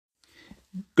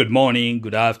Good morning,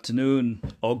 good afternoon,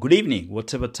 or good evening,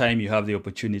 whatever time you have the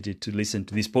opportunity to listen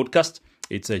to this podcast.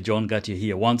 It's John Ngatia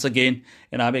here once again,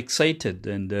 and I'm excited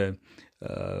and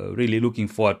really looking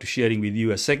forward to sharing with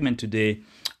you a segment today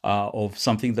of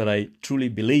something that I truly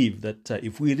believe that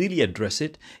if we really address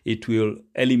it, it will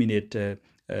eliminate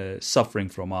suffering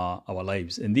from our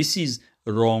lives. And this is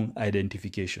wrong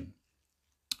identification.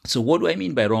 So what do I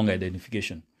mean by wrong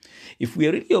identification? If we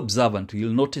are really observant,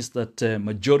 you'll notice that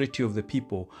majority of the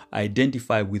people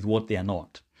identify with what they are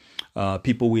not.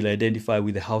 People will identify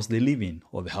with the house they live in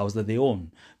or the house that they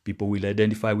own. People will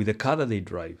identify with the car that they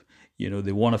drive. You know,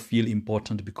 they want to feel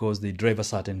important because they drive a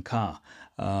certain car.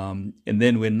 And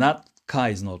then when that car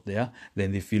is not there,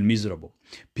 then they feel miserable.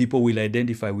 People will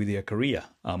identify with their career.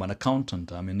 I'm an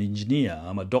accountant, I'm an engineer,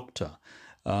 I'm a doctor.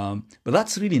 But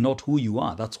that's really not who you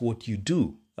are. That's what you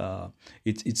do.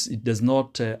 It does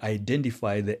not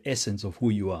identify the essence of who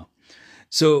you are.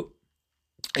 So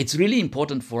it's really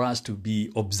important for us to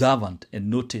be observant and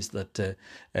notice that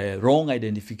wrong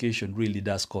identification really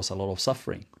does cause a lot of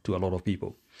suffering to a lot of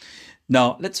people.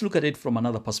 Now, let's look at it from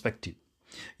another perspective.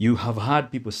 You have heard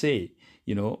people say,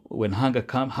 you know, when hunger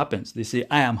happens, they say,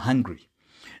 I am hungry.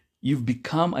 You've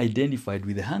become identified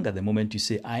with the hunger the moment you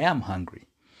say, I am hungry.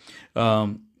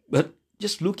 But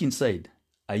just look inside.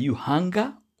 Are you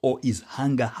hunger or is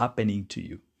hunger happening to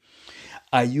you?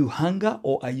 Are you hunger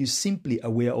or are you simply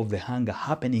aware of the hunger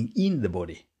happening in the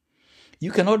body?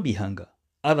 You cannot be hunger.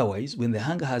 Otherwise, when the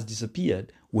hunger has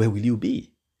disappeared, where will you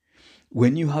be?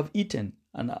 When you have eaten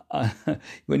and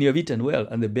when you have eaten well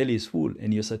and the belly is full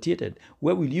and you're satiated,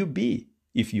 where will you be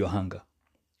if you're hunger?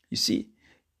 You see,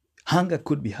 hunger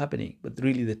could be happening, but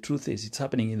really the truth is it's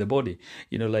happening in the body.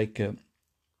 You know, like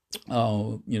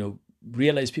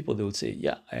realized people, they would say,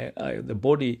 yeah, the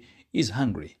body is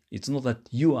hungry. It's not that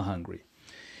you are hungry.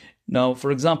 Now,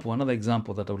 for example, another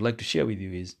example that I would like to share with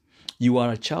you is you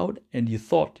are a child and you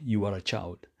thought you are a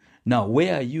child. Now,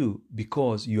 where are you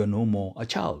because you are no more a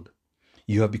child?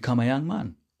 You have become a young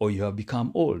man or you have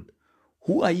become old.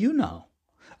 Who are you now?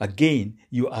 Again,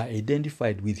 you are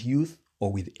identified with youth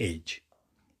or with age.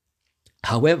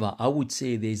 However, I would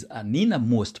say there is an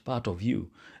innermost part of you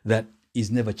that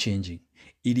is never changing.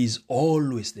 It is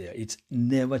always there. It's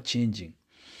never changing.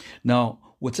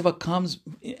 Now, whatever comes,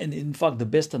 and in fact, the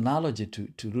best analogy to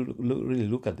really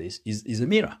look at this is a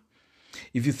mirror.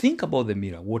 If you think about the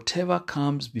mirror, whatever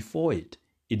comes before it,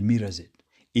 it mirrors it.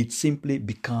 It simply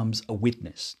becomes a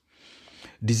witness.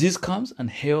 Disease comes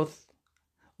and health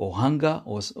or hunger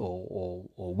or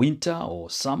winter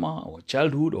or summer or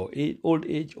childhood or old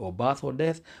age or birth or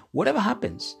death, whatever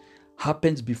happens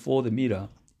before the mirror.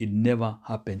 It never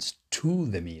happens to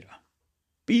the mirror.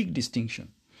 Big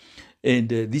distinction. And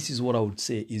this is what I would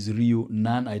say is real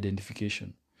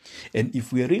non-identification. And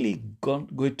if we are really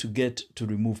going to get to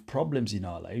remove problems in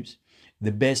our lives,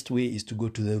 the best way is to go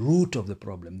to the root of the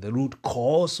problem, the root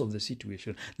cause of the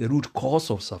situation, the root cause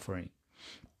of suffering.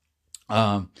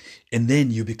 And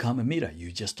then you become a mirror.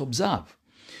 You just observe.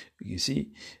 You see,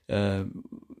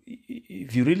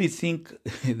 if you really think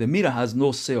the mirror has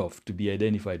no self to be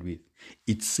identified with,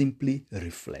 it simply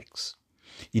reflects.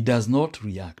 It does not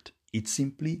react. It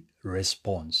simply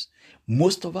responds.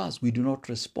 Most of us, we do not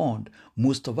respond.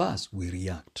 Most of us, we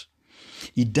react.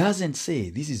 It doesn't say,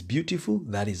 this is beautiful,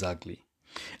 that is ugly.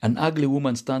 An ugly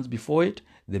woman stands before it.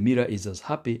 The mirror is as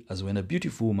happy as when a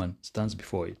beautiful woman stands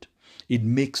before it. It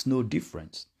makes no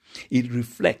difference. It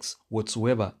reflects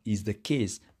whatsoever is the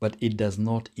case, but it does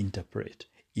not interpret.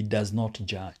 It does not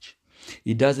judge.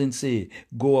 It doesn't say,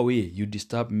 go away, you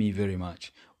disturb me very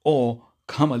much. Or,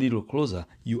 come a little closer,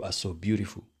 you are so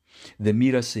beautiful. The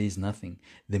mirror says nothing.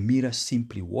 The mirror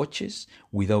simply watches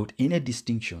without any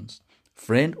distinctions,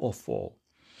 friend or foe.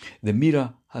 The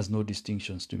mirror has no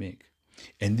distinctions to make.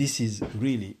 And this is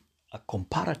really a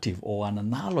comparative or an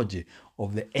analogy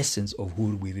of the essence of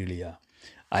who we really are.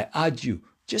 I urge you,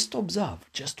 just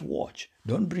observe, just watch.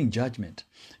 Don't bring judgment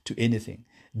to anything.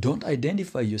 Don't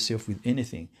identify yourself with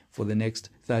anything for the next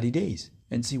 30 days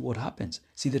and see what happens.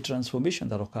 See the transformation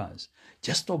that occurs.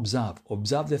 Just observe.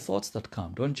 Observe the thoughts that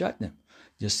come. Don't judge them.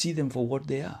 Just see them for what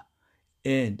they are.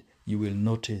 And you will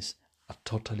notice a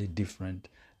totally different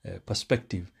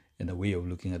perspective and a way of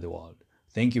looking at the world.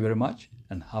 Thank you very much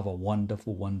and have a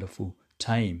wonderful, wonderful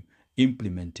time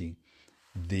implementing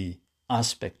the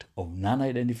aspect of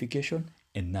non-identification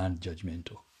and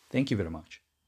non-judgmental. Thank you very much.